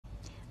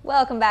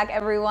Welcome back,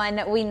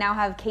 everyone. We now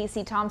have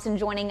Casey Thompson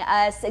joining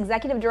us,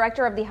 Executive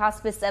Director of the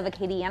Hospice of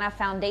Acadiana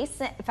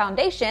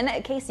Foundation.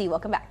 Casey,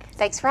 welcome back.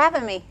 Thanks for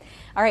having me.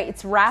 All right,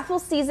 it's raffle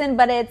season,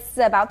 but it's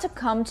about to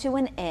come to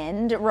an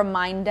end.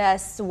 Remind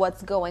us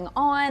what's going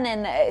on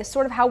and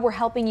sort of how we're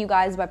helping you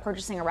guys by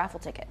purchasing a raffle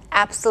ticket.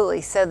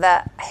 Absolutely. So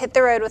the Hit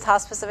the Road with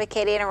Hospice of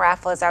Acadiana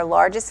Raffle is our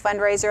largest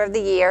fundraiser of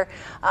the year,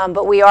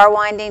 but we are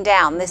winding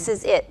down. This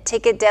is it.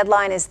 Ticket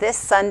deadline is this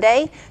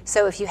Sunday,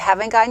 so if you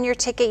haven't gotten your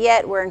ticket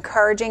yet, we're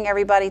encouraging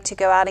everybody to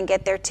go out and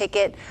get their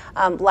ticket.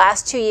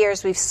 Last 2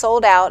 years, we've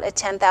sold out at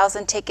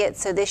 10,000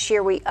 tickets, so this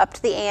year we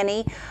upped the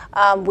ante.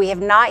 We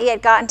have not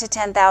yet gotten to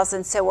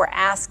 10,000, so we're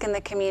asking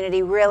the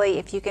community, really,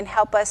 if you can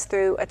help us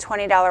through a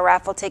 $20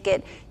 raffle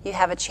ticket, you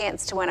have a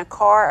chance to win a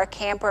car, a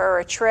camper, or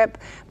a trip,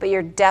 but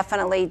you're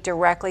definitely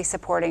directly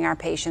supporting our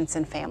patients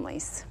and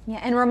families.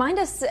 Yeah, and remind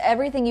us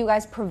everything you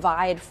guys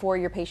provide for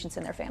your patients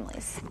and their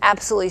families.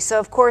 Absolutely. So,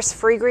 of course,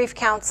 free grief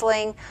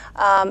counseling,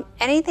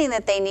 anything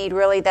that they need,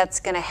 really, that's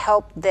going to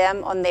help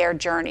them on their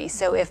journey.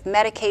 So if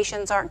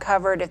medications aren't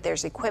covered, if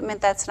there's equipment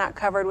that's not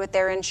covered with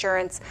their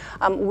insurance,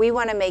 we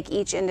want to make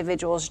each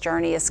individual's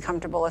journey as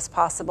comfortable as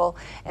possible,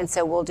 and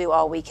so we'll do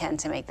all we can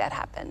to make that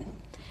happen.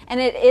 And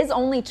it is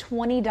only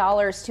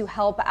 $20 to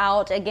help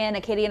out. Again,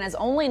 Acadiana's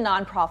only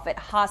nonprofit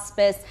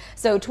hospice.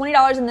 So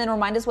 $20, and then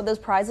remind us what those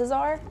prizes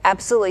are.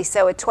 Absolutely.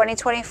 So a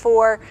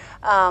 2024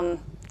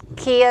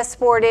 Kia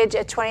Sportage,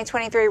 a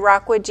 2023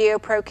 Rockwood Geo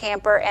Pro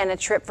Camper, and a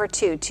trip for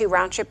two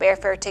round-trip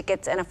airfare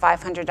tickets and a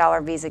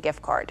 $500 Visa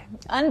gift card.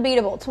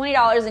 Unbeatable.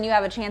 $20 and you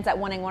have a chance at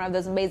winning one of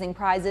those amazing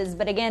prizes.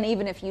 But again,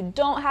 even if you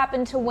don't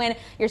happen to win,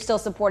 you're still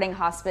supporting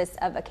Hospice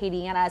of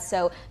Acadiana.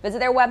 So visit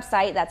their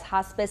website. That's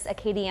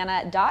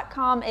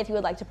hospiceacadiana.com if you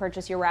would like to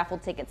purchase your raffle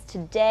tickets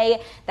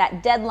today.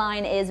 That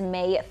deadline is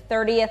May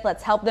 30th.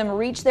 Let's help them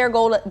reach their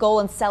goal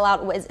and sell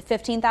out. What is it,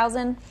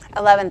 15,000?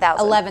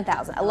 11,000.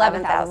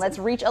 11,000. Let's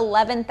reach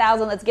 11,000.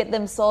 Let's get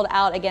them sold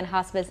out. Again,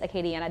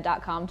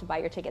 hospiceacadiana.com to buy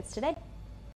your tickets today.